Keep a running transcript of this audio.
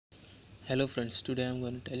Hello friends, today I am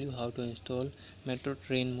going to tell you how to install Metro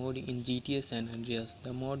Train mode in GTA San Andreas.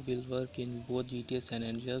 The mod will work in both GTA San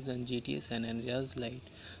Andreas and GTA San Andreas Lite.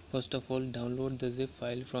 First of all, download the zip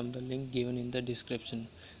file from the link given in the description.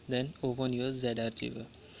 Then open your Z archiver.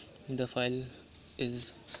 The file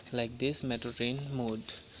is like this, Metro Train mode.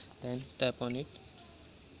 Then tap on it.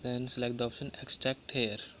 Then select the option extract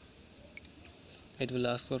here. It will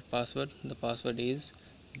ask for password. The password is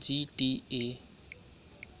GTA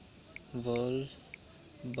World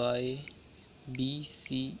by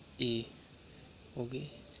BCA. Okay,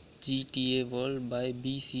 GTA World by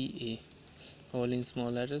BCA, all in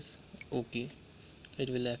small letters. Okay, it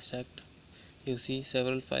will extract. You see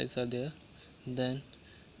several files are there. Then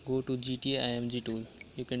go to GTA IMG tool.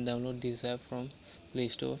 You can download this app from Play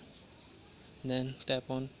Store. Then tap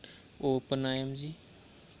on open IMG.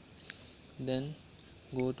 Then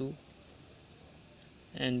go to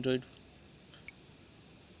Android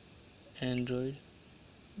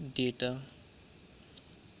data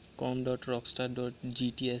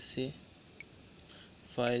com.rockstar.gtsa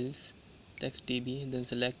files textdb. Then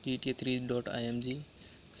select gta3.img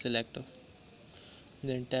selector.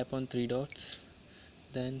 Then tap on three dots.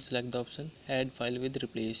 Then select the option add file with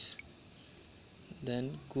replace.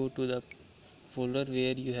 Then go to the folder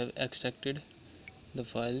where you have extracted the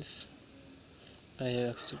files. I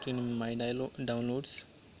have extracted in my downloads.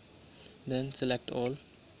 Then select all.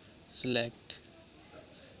 Select.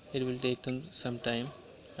 It will take some time.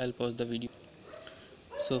 I'll pause the video.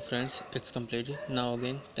 So friends, it's completed. Now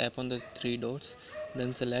again tap on the three dots,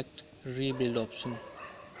 then select rebuild option.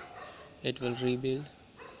 It will rebuild.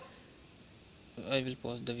 I will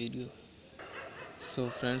pause the video. So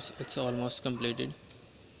friends, it's almost completed.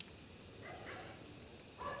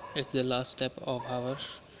 It's the last step of our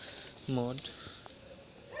mod.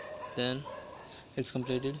 Then it's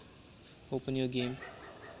completed. Open your game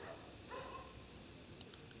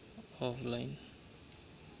offline.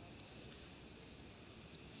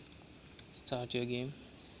 Start your game.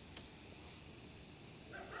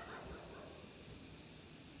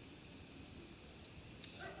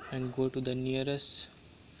 And go to the nearest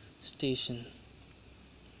station.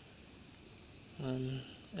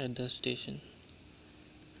 At the station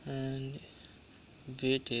and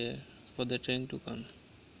wait here for the train to come.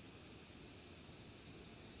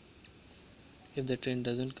 If the train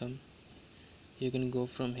doesn't come, you can go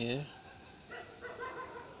from here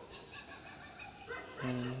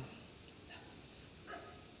and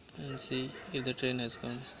see if the train has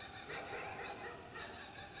come.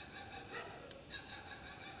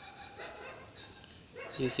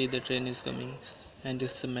 You see the train is coming, and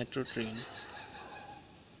it's a metro train.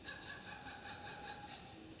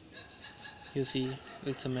 You see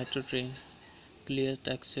it's a metro train, clear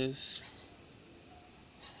taxis,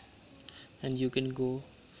 and you can go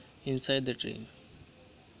inside the train.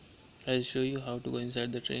 I'll show you how to go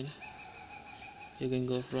inside the train. You can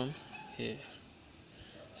go from here.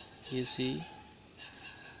 You see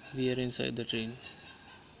we are inside the train.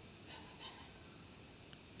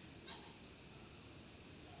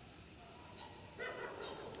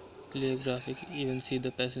 Clear graphic, even see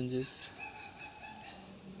the passengers.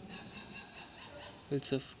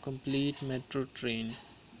 It's a complete metro train.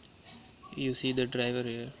 You see the driver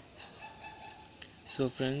here. So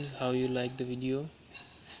friends, how you like the video?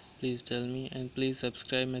 Please tell me, and please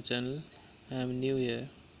subscribe my channel. I am new here.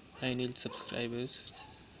 I need subscribers.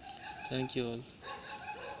 Thank you all.